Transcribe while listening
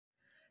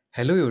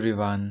Hello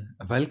everyone,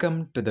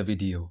 welcome to the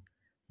video.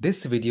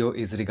 This video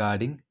is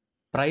regarding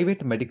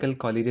private medical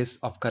colleges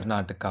of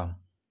Karnataka.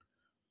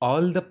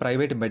 All the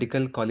private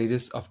medical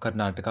colleges of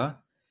Karnataka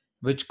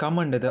which come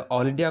under the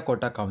All India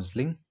Quota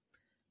Counselling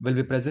will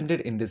be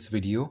presented in this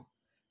video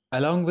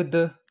along with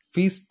the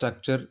fee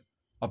structure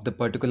of the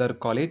particular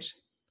college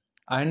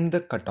and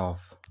the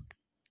cutoff.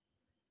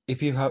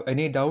 If you have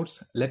any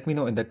doubts, let me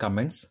know in the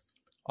comments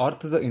or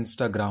through the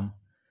Instagram.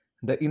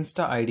 The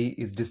Insta ID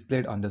is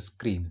displayed on the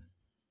screen.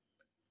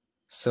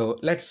 So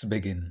let's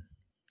begin.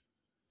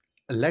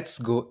 Let's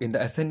go in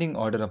the ascending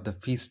order of the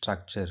fee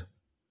structure.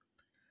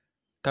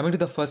 Coming to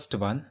the first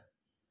one,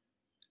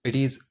 it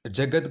is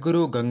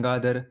Jagadguru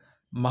Gangadhar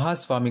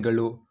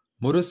Mahaswamigalu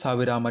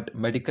Murusaviramat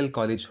Medical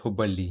College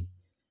Hubballi,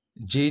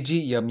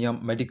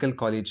 JGMM Medical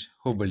College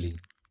Hubballi.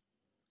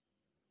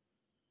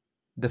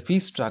 The fee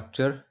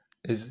structure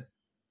is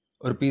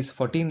Rs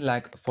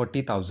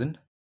 14,40,000.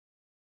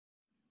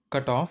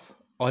 Cutoff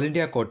All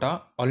India Quota,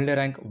 All India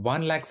Rank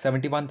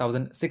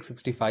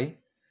 1,71,665,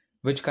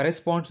 which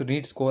corresponds to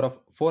NEET score of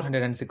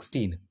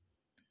 416.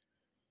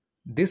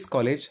 This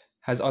college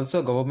has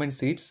also government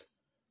seats,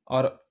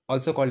 or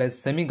also called as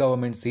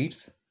semi-government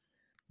seats.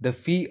 The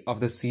fee of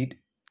the seat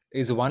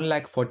is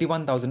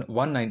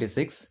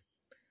 1,41,196.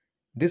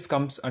 This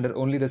comes under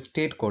only the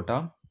state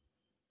quota,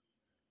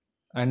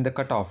 and the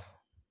cutoff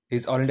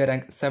is All India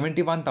Rank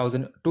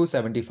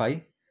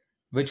 71,275,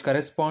 which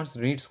corresponds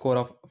to NEET score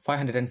of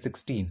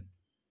 516.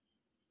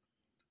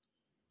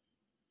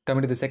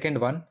 Coming to the second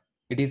one,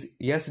 it is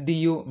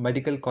SDU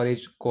Medical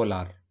College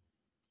Kolar.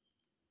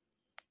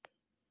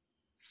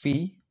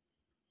 Fee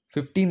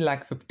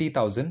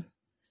 15,50,000.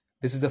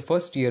 This is the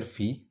first year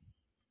fee.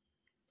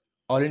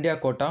 All India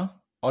Quota,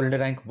 All India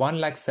Rank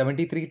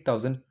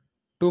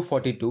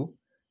 1,73,242.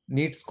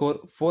 NEET score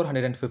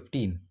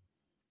 415.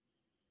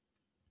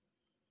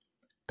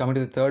 Coming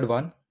to the third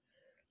one,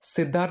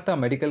 Siddhartha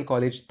Medical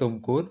College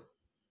Tumkur.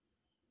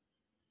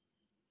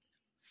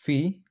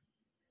 Fee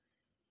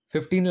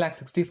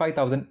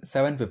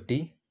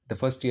 15,65,750, the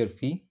first year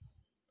fee.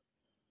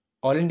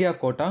 All India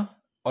Quota,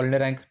 All India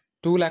Rank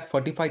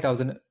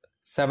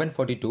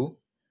 2,45,742,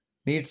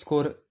 NEET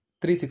score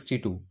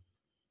 362.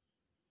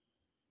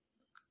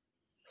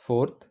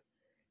 Fourth,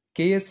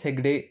 KS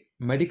Hegde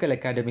Medical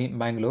Academy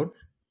Bangalore.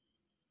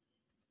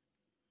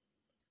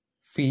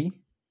 Fee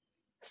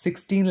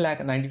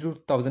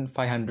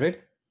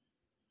 16,92,500.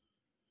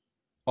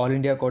 All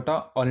India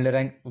Quota, All India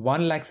Rank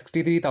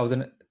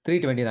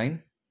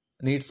 1,63,329.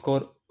 NEET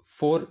score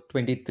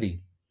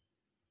 423.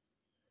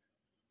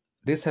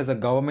 This has a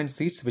government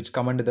seats which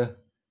come under the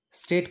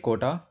state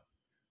quota.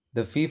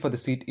 The fee for the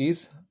seat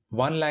is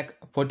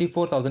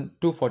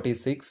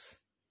 1,44,246.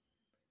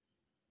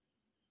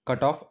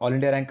 Cutoff All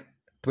India Rank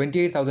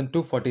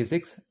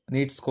 28,246.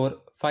 NEET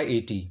score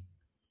 580.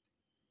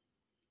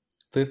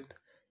 Fifth,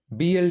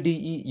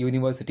 BLDE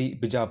University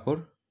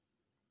Bijapur.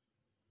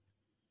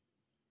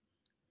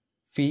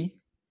 Fee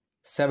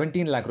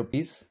 17 lakh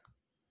rupees.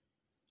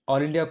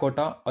 All India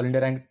Quota, All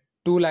India Rank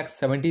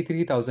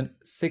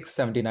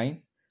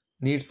 2,73,679.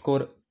 NEET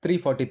score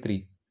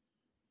 343.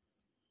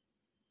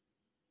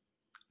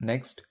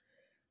 Next,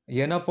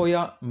 Yena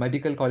Poya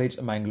Medical College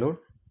Mangalore.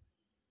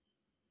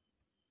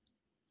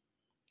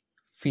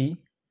 Fee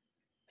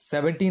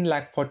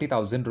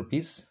 17,40,000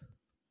 rupees.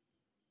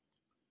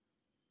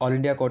 All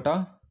India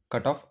Quota,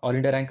 Cutoff All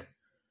India Rank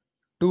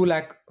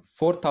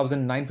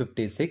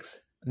 2,04,956.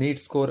 NEET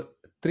score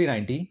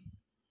 390.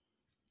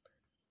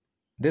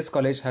 This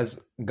college has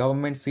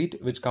government seat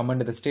which come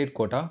under the state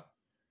quota.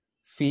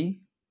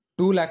 Fee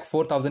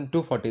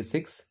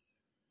 2,04,246.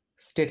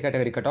 State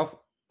category cutoff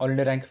All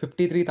India Rank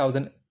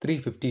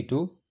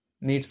 53,352.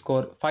 NEET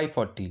score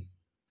 540.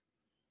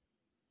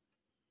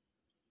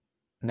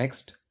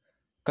 Next,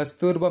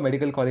 Kasturba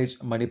Medical College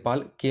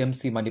Manipal,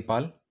 KMC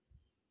Manipal.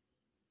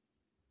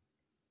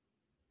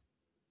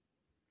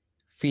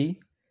 Fee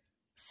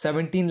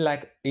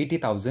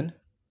 17,80,000,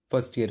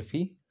 first year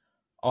fee.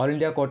 All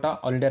India Quota,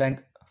 All India Rank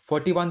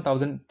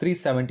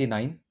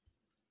 41,379.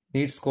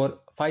 NEET score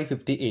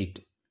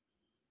 558.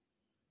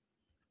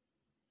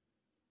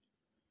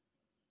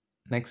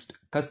 Next,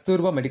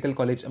 Kasturba Medical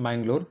College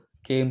Mangalore,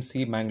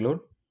 KMC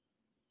Mangalore.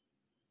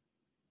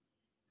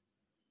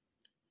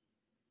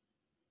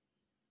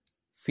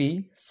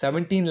 Fee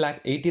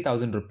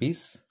 17,80,000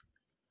 rupees.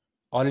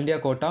 All India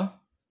Quota,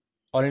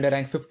 All India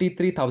Rank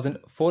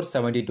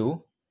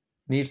 53,472.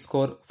 NEET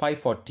score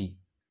 540.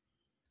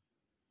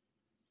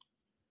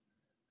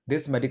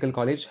 This medical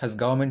college has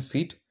government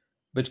seat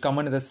which come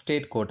under the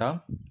state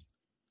quota.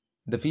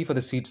 The fee for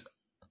the seats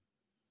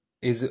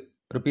is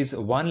Rs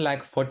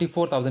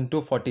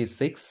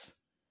 1,44,246.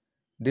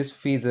 This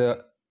fee is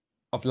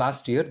of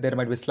last year. There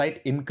might be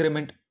slight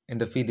increment in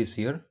the fee this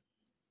year.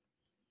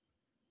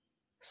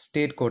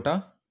 State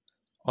quota,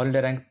 All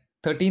India Rank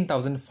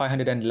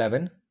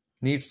 13,511.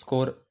 NEET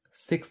score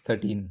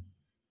 613.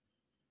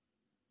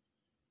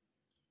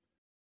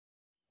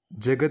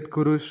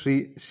 Jagadguru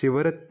Shri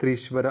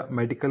Shivaratrishwara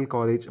Medical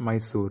College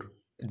Mysore,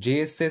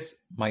 JSS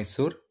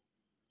Mysore.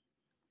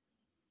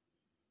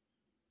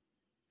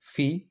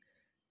 Fee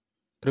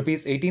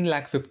rupees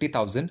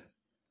 18,50,000.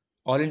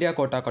 All India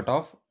quota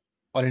cutoff,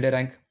 All India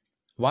rank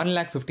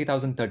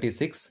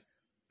 1,50,036.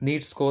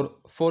 NEET score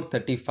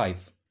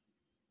 435.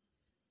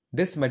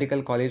 This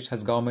medical college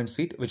has government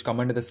seat which come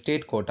under the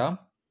state quota.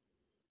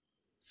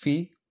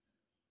 Fee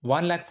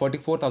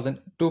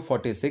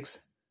 1,44,246.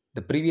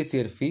 The previous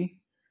year fee.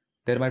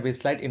 There might be a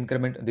slight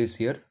increment this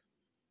year.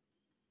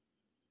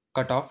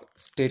 Cutoff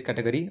state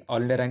category,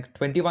 All India rank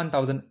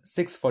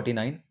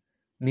 21,649.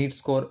 NEET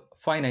score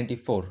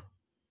 594.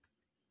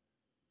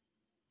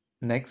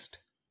 Next,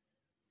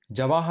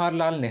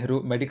 Jawaharlal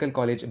Nehru Medical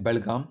College,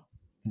 Belgaum,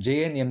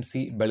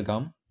 JNMC,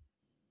 Belgaum.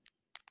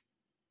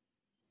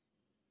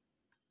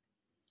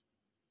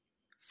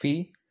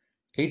 Fee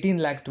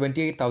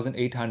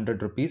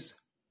 18,28,800 rupees.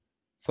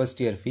 First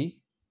year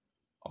fee.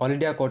 All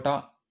India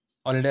quota,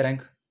 All India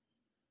rank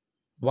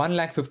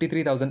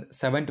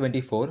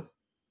 1,53,724.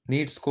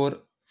 NEET score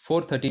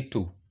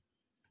 432.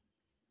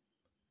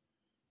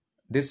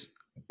 This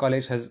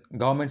college has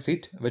government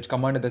seat which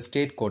come under the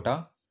state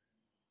quota.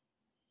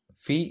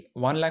 Fee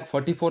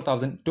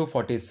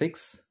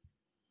 1,44,246.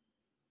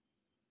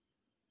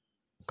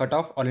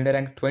 Cutoff, All India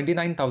rank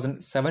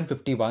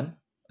 29,751.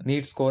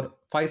 NEET score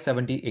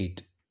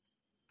 578.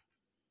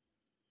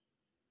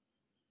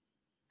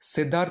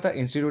 Siddhartha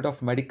Institute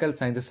of Medical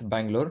Sciences,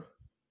 Bangalore.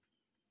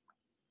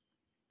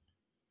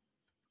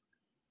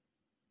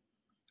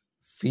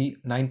 Fee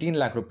 19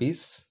 lakh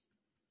rupees.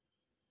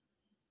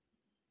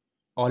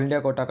 All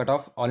India quota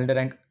cutoff, All India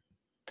rank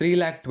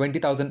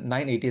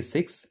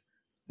 3,20,986.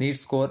 NEET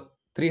score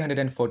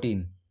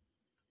 314.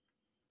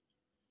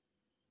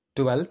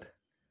 12th,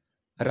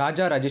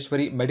 Raja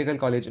Rajeshwari Medical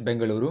College,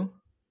 Bengaluru.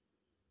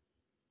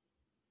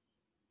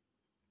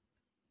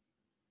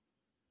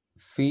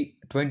 Fee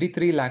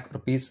 23 lakh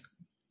rupees,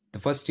 the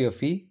first year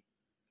fee.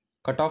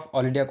 Cutoff,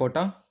 All India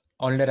quota,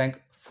 All India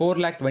rank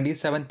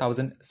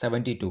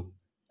 4,27,072.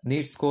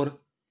 NEET score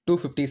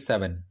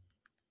 257.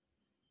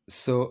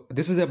 So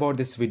this is about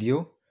this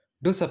video.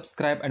 Do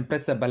subscribe and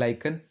press the bell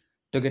icon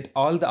to get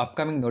all the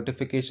upcoming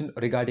notifications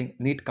regarding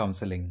NEET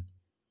counseling.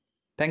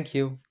 Thank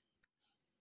you.